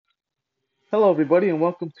Hello, everybody, and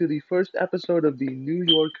welcome to the first episode of the New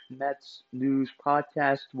York Mets News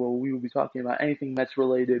Podcast, where we will be talking about anything Mets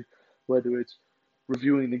related, whether it's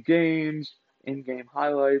reviewing the games, in game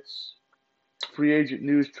highlights, free agent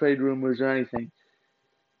news, trade rumors, or anything.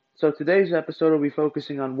 So today's episode will be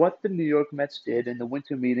focusing on what the New York Mets did in the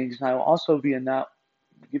winter meetings, and I will also be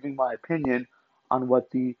giving my opinion on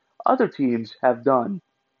what the other teams have done,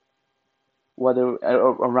 whether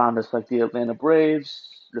around us, like the Atlanta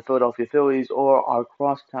Braves, the Philadelphia Phillies, or our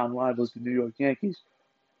crosstown rivals, the New York Yankees.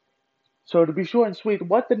 So to be short and sweet,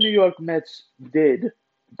 what the New York Mets did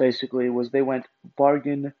basically was they went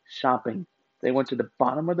bargain shopping. They went to the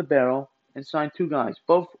bottom of the barrel and signed two guys,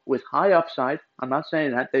 both with high upside. I'm not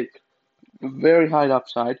saying that they very high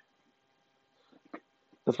upside.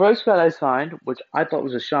 The first guy I signed, which I thought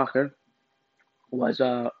was a shocker, was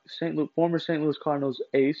former St. Louis Cardinals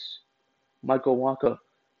ace Michael Wacha,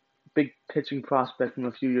 big pitching prospect from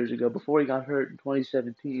a few years ago. Before he got hurt in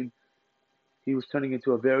 2017, he was turning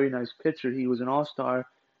into a very nice pitcher. He was an All-Star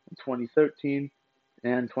in 2013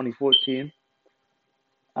 and 2014.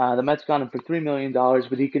 The Mets got him for $3 million,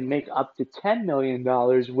 but he can make up to $10 million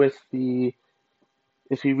with the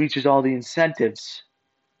if he reaches all the incentives.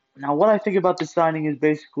 Now, what I think about this signing is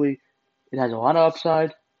basically it has a lot of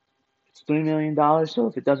upside. It's $3 million, so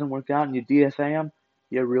if it doesn't work out and you DFA him,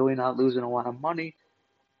 you're really not losing a lot of money.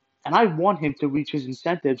 And I want him to reach his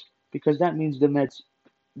incentives because that means the Mets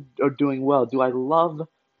are doing well. Do I love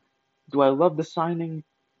the signing?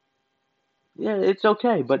 Yeah, it's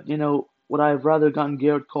okay, but would I have rather gotten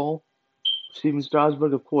Garrett Cole, Steven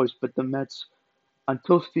Strasburg, of course, but the Mets,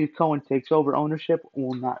 until Steve Cohen takes over ownership,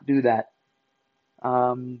 will not do that.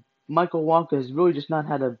 Michael Wonka has really just not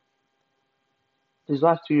had a. His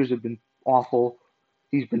last 2 years have been awful.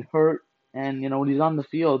 He's been hurt, and when he's on the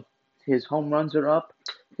field, his home runs are up,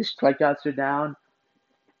 his strikeouts are down,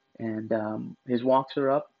 and his walks are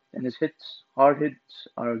up, and his hard hits,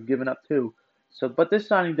 are given up too. So, but this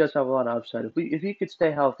signing does have a lot of upside. If he could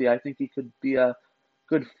stay healthy, I think he could be a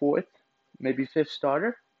good fourth, maybe fifth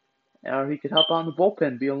starter, or he could help out in the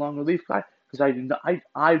bullpen, be a long relief guy. Because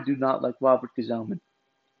I do not like Robert Gazelman.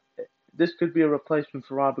 This could be a replacement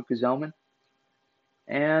for Robert Gazelman,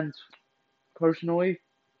 and personally,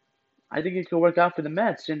 I think it could work out for the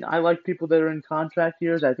Mets. And I like people that are in contract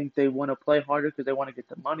years. I think they want to play harder because they want to get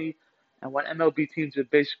the money. And what MLB teams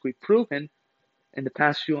have basically proven in the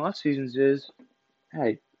past few off seasons is,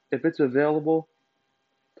 hey, if it's available,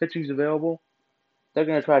 pitching's available, they're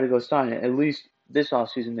going to try to go sign it. At least this off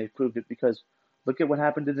season they proved it because look at what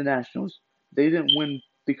happened to the Nationals. They didn't win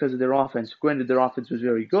because of their offense. Granted, their offense was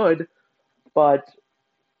very good, but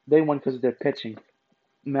they won because of their pitching.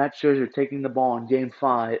 Matt Scherzer taking the ball in Game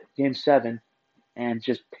 7, and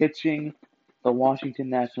just pitching the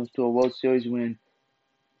Washington Nationals to a World Series win.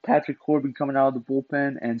 Patrick Corbin coming out of the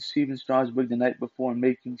bullpen and Steven Strasburg the night before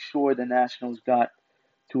making sure the Nationals got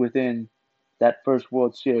to within that first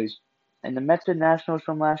World Series. And the Mets and Nationals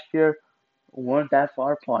from last year weren't that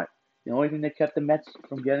far apart. The only thing that kept the Mets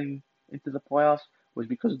from getting into the playoffs was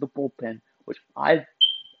because of the bullpen, which I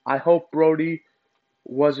hope Brody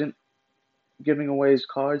wasn't giving away his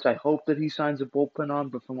cards. I hope that he signs a bullpen arm,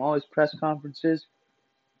 but from all his press conferences,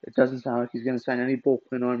 it doesn't sound like he's going to sign any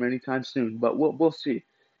bullpen arm anytime soon. But we'll see.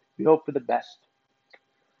 We hope for the best.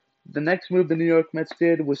 The next move the New York Mets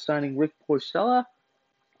did was signing Rick Porcello.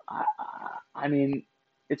 I, I mean,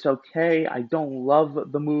 it's okay. I don't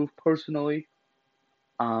love the move personally.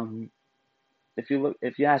 Um, if you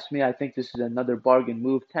ask me, I think this is another bargain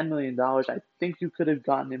move. $10 million. I think you could have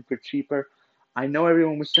gotten him for cheaper. I know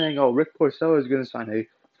everyone was saying, "Oh, Rick Porcello is going to sign a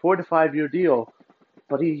 4 to 5 year deal,"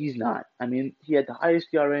 but he's not. I mean, he had the highest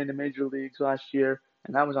ERA in the major leagues last year,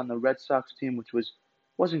 and that was on the Red Sox team, which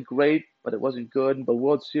wasn't great, but it wasn't good. The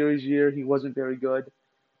World Series year, he wasn't very good.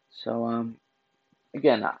 So,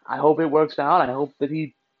 again, I hope it works out. I hope that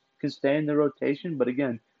he can stay in the rotation. But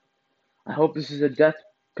again, I hope this is a death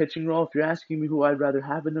pitching role. If you're asking me who I'd rather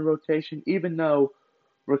have in the rotation, even though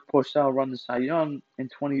Rick Porcello won the Cy Young in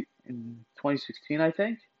 2016, I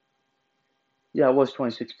think. Yeah, it was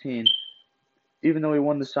 2016. Even though he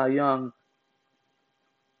won the Cy Young,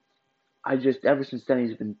 I just ever since then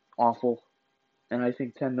he's been awful, and I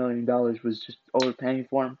think $10 million was just overpaying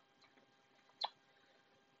for him.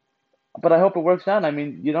 But I hope it works out. I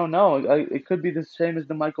mean, you don't know. It could be the same as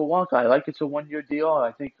the Michael Walker. I like it's a 1 year deal.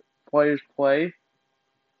 I think players play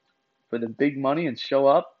for the big money and show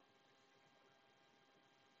up.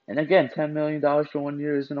 And again, $10 million for 1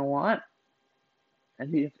 year isn't a lot.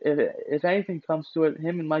 And if anything comes to it,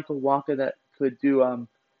 him and Michael Walker that could do.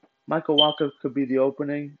 Michael Walker could be the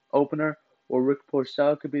opener, or Rick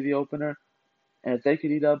Porcello could be the opener. And if they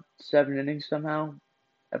could eat up 7 innings somehow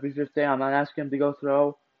every fifth day, I'm not asking him to go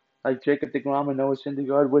throw like Jacob DeGrom or Noah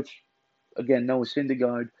Syndergaard, which, again, Noah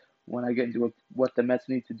Syndergaard, when I get into what the Mets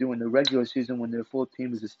need to do in the regular season when their full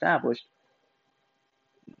team is established,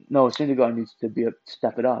 Noah Syndergaard needs to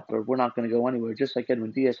step it up, or we're not going to go anywhere, just like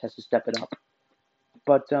Edwin Diaz has to step it up.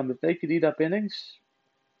 But if they could eat up innings,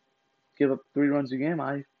 give up 3 runs a game,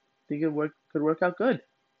 I think could work out good.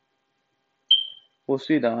 We'll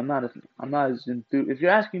see though. I'm not as enthused. If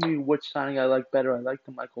you're asking me which signing I like better, I like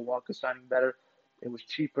the Michael Walker signing better. It was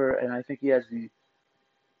cheaper, and I think he has the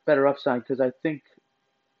better upside because I think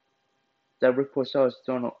that Rick Porcello has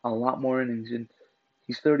thrown a lot more innings, and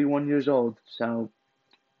he's 31 years old. So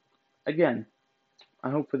again,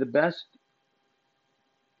 I hope for the best.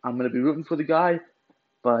 I'm gonna be rooting for the guy,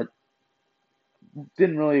 but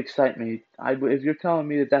didn't really excite me. If you're telling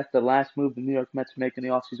me that that's the last move the New York Mets make in the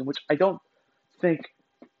offseason, which I don't think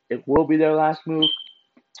it will be their last move,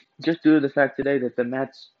 just due to the fact today that the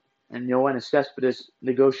Mets and Yoenis Cespedes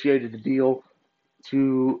negotiated a deal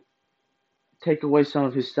to take away some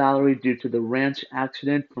of his salary due to the ranch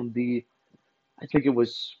accident from I think it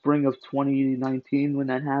was spring of 2019 when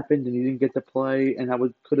that happened, and he didn't get to play, and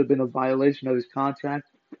could have been a violation of his contract.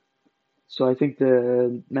 So I think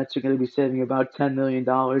the Mets are going to be saving about $10 million.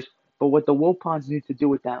 But what the Wilpons need to do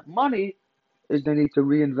with that money is they need to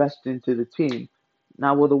reinvest into the team.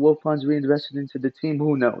 Now, will the Wilpons reinvest it into the team?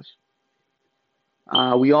 Who knows?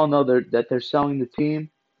 We all know that they're selling the team,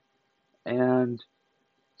 and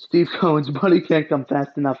Steve Cohen's money can't come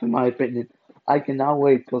fast enough, in my opinion. I cannot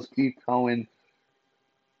wait till Cohen's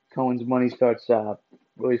money starts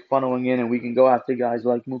really funneling in, and we can go after guys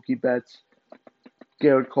like Mookie Betts,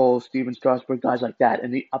 Garrett Cole, Steven Strasburg, guys like that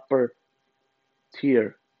in the upper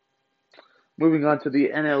tier. Moving on to the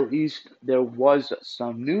NL East, there was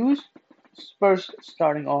some news. First,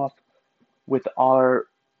 starting off with the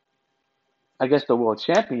world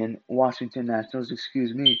champion, Washington Nationals,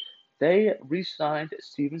 they re-signed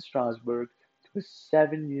Steven Strasburg to a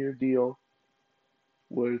 7-year deal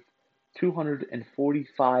worth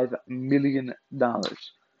 $245 million.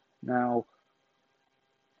 Now,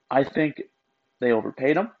 I think they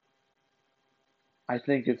overpaid him. I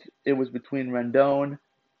think if it was between Rendon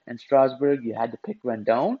and Strasburg, you had to pick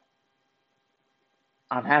Rendon.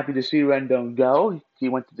 I'm happy to see Rendon go. He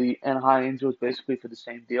went to the Anaheim Angels basically for the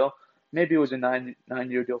same deal. Maybe it was a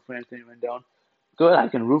nine-year deal for Anthony Rendon. Good, I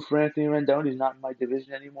can root for Anthony Rendon. He's not in my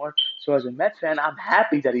division anymore. So as a Mets fan, I'm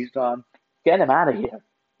happy that he's gone. Get him out of here.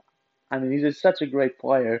 I mean, he's such a great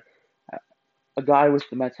player. A guy I wish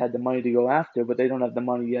the Mets had the money to go after, but they don't have the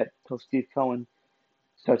money yet until Steve Cohen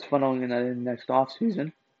starts funneling that in next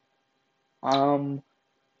offseason.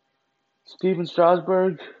 Steven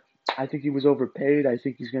Strasburg, I think he was overpaid. I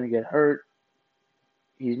think he's going to get hurt.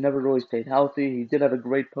 He's never really stayed healthy. He did have a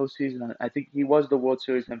great postseason. I think he was the World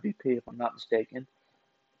Series MVP, if I'm not mistaken.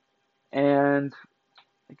 And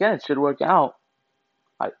again, it should work out.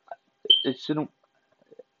 It shouldn't.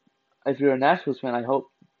 If you're a Nationals fan, I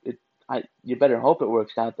hope it. You better hope it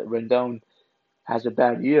works out. That Rendon has a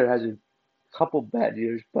bad year, has a couple bad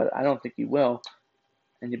years, but I don't think he will.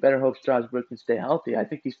 And you better hope Strasburg can stay healthy. I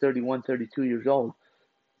think he's 31, 32 years old.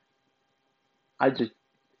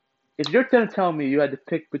 If you're going to tell me you had to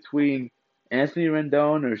pick between Anthony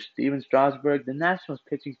Rendon or Steven Strasburg, the Nationals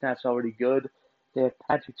pitching staff's already good. They have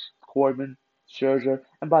Patrick Corbin, Scherzer,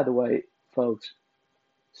 and by the way, folks,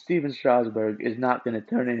 Steven Strasburg is not going to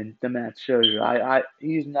turn in the Matt Scherzer.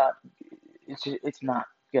 He's not. It's not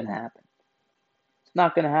going to happen. It's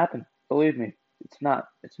not going to happen. Believe me, it's not.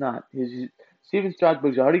 It's not. Steven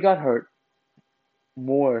Strasburg's already got hurt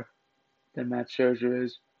more than Matt Scherzer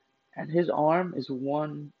is, and his arm is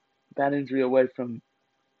one bad injury away from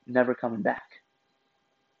never coming back.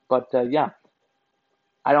 But yeah,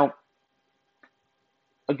 I don't.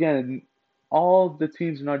 Again, all the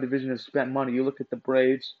teams in our division have spent money. You look at the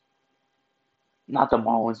Braves, not the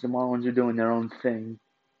Marlins. The Marlins are doing their own thing.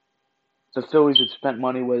 The Phillies have spent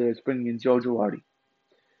money, whether it's bringing in Joe Girardi,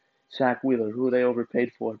 Zach Wheeler, who they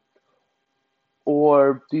overpaid for,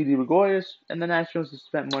 or Didi Gregorius, and the Nationals have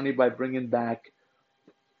spent money by bringing back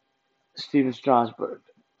Steven Strasburg.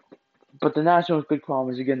 But the Nationals' big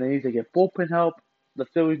problem is, again, they need to get bullpen help. The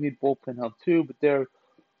Phillies need bullpen help too, but they're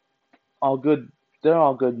all good. They're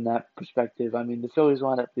all good in that perspective. I mean, the Phillies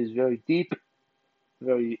lineup is very deep,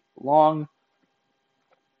 very long.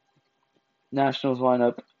 Nationals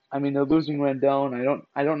lineup. I mean, they're losing Rendon.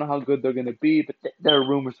 I don't know how good they're going to be, but there are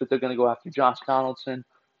rumors that they're going to go after Josh Donaldson.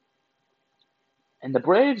 And the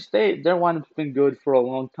Braves, their lineup's been good for a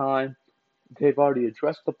long time. They've already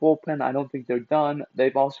addressed the bullpen. I don't think they're done.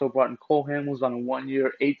 They've also brought in Cole Hamels on a 1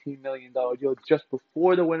 year, $18 million deal just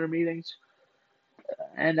before the winter meetings.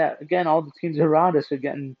 And again, all the teams around us are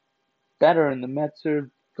getting better, and the Mets are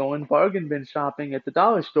going bargain bin shopping at the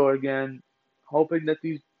dollar store again, hoping that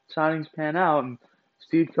these signings pan out. And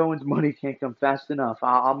Steve Cohen's money can't come fast enough.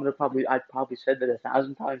 I probably said that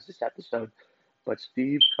 1,000 times this episode, but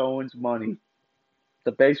Steve Cohen's money,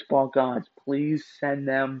 the baseball gods, please send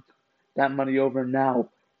them that money over now.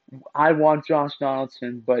 I want Josh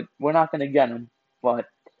Donaldson, but we're not going to get him. But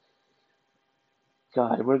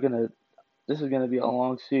God, this is gonna be a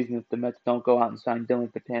long season if the Mets don't go out and sign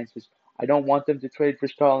Dylan Betances. I don't want them to trade for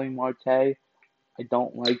Starling Marte. I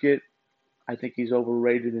don't like it. I think he's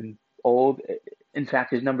overrated and old. In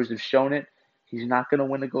fact, his numbers have shown it. He's not going to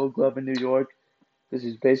win a Gold Glove in New York. This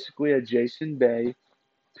is basically a Jason Bay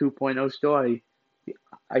 2.0 story.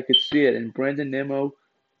 I could see it. And Brandon Nimmo,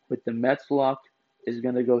 with the Mets' luck, is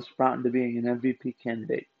going to go sprouting to being an MVP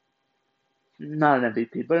candidate. Not an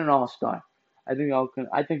MVP, but an All-Star. I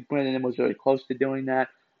think Brandon Nimmo's very close to doing that.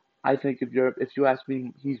 I think if you ask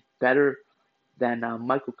me, he's better than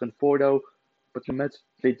Michael Conforto. But the Mets,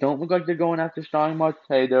 they don't look like they're going after Starling Marte.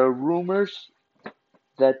 There are rumors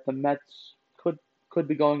that the Mets could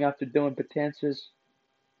be going after Dylan Betances,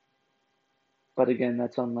 but again,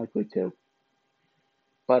 that's unlikely too.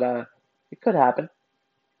 But it could happen.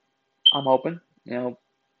 I'm hoping.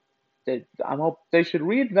 They should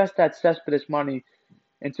reinvest that Cespedes money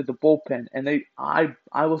into the bullpen. And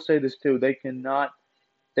I will say this too. They can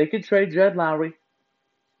trade Jed Lowry,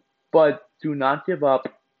 but do not give up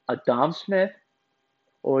a Dom Smith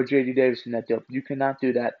or J.D. Davis in that deal. You cannot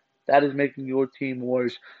do that. That is making your team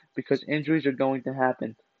worse because injuries are going to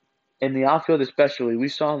happen. In the outfield especially, we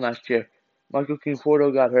saw last year, Michael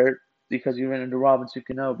Conforto got hurt because he ran into Robinson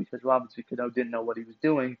Cano because Robinson Cano didn't know what he was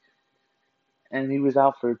doing, and he was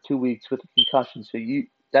out for 2 weeks with a concussion. So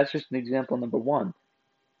that's just an example number one.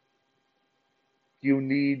 You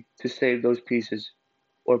need to save those pieces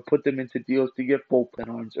or put them into deals to get bullpen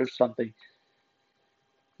arms or something.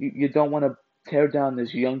 You don't want to tear down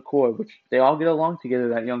this young core, which they all get along together,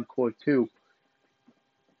 that young core too.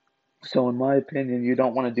 So in my opinion, you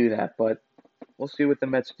don't want to do that, but we'll see what the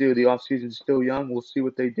Mets do. The offseason's still young. We'll see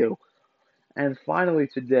what they do. And finally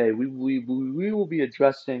today, we will be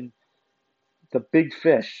addressing the big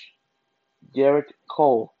fish, Garrett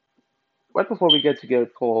Cole. Right before we get to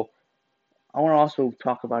Garrett Cole, I want to also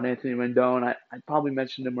talk about Anthony Rendon. I probably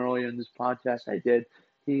mentioned him earlier in this podcast. I did.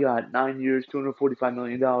 He got 9 years, $245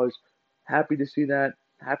 million. Happy to see that.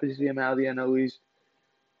 Happy to see him out of the NL East.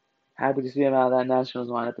 Happy to see him out of that Nationals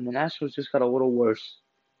lineup. And the Nationals just got a little worse.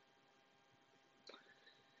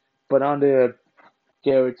 But on to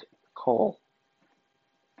Garrett Cole.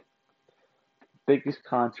 Biggest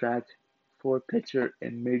contract for a pitcher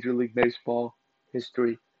in Major League Baseball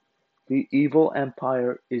history. The evil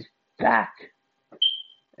empire is back.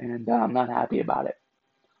 And I'm not happy about it.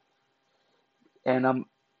 And I'm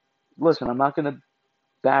not going to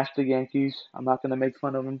bash the Yankees. I'm not going to make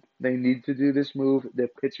fun of them. They need to do this move. Their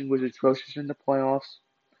pitching was atrocious in the playoffs.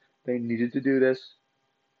 They needed to do this.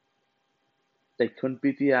 They couldn't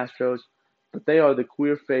beat the Astros, but they are the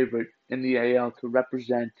clear favorite in the AL to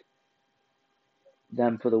represent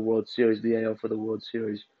them for the World Series, the AL for the World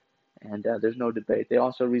Series. And there's no debate. They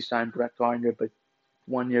also re-signed Brett Gardner, but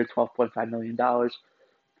 1 year, $12.5 million.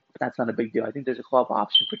 That's not a big deal. I think there's a club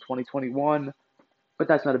option for 2021, but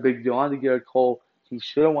that's not a big deal. On to Garrett Cole. He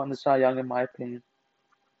should have won the Cy Young, in my opinion.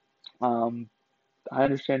 I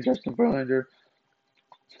understand Justin Verlander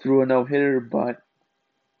threw a no-hitter, but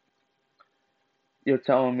you're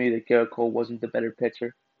telling me that Garrett Cole wasn't the better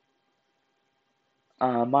pitcher.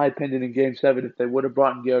 My opinion in Game 7, if they would have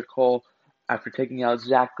brought in Garrett Cole after taking out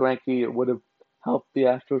Zach Greinke, it would have helped the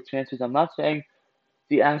Astros' chances. I'm not saying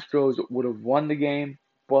the Astros would have won the game,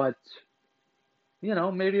 but,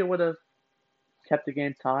 maybe it would have kept the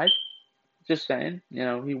game tied. Just saying,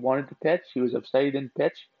 he wanted to pitch. He was upset he didn't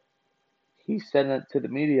pitch. He said that to the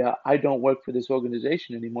media, I don't work for this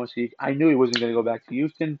organization anymore. So I knew he wasn't going to go back to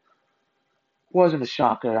Houston. Wasn't a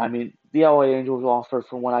shocker. I mean, the LA Angels offer,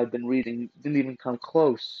 from what I've been reading, didn't even come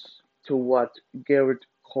close to what Garrett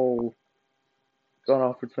Cole got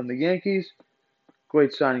offered from the Yankees.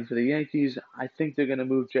 Great signing for the Yankees. I think they're going to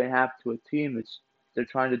move J Happ to a team they're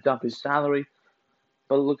trying to dump his salary.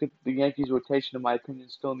 But look at the Yankees' rotation, in my opinion,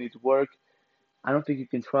 still needs work. I don't think you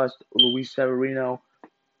can trust Luis Severino.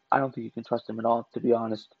 I don't think you can trust him at all, to be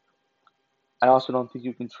honest. I also don't think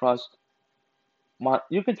you can trust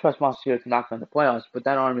Masahiro Tanaka in the playoffs, but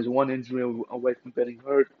that arm is one injury away from getting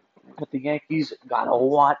hurt. But the Yankees got a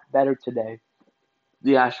lot better today.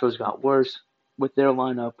 the Astros got worse with their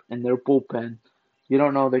lineup and their bullpen. You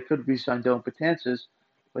don't know, they could re-sign Dylan Betances,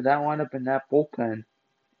 but that lineup and that bullpen,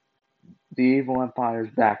 the evil empire's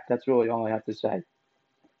back. That's really all I have to say.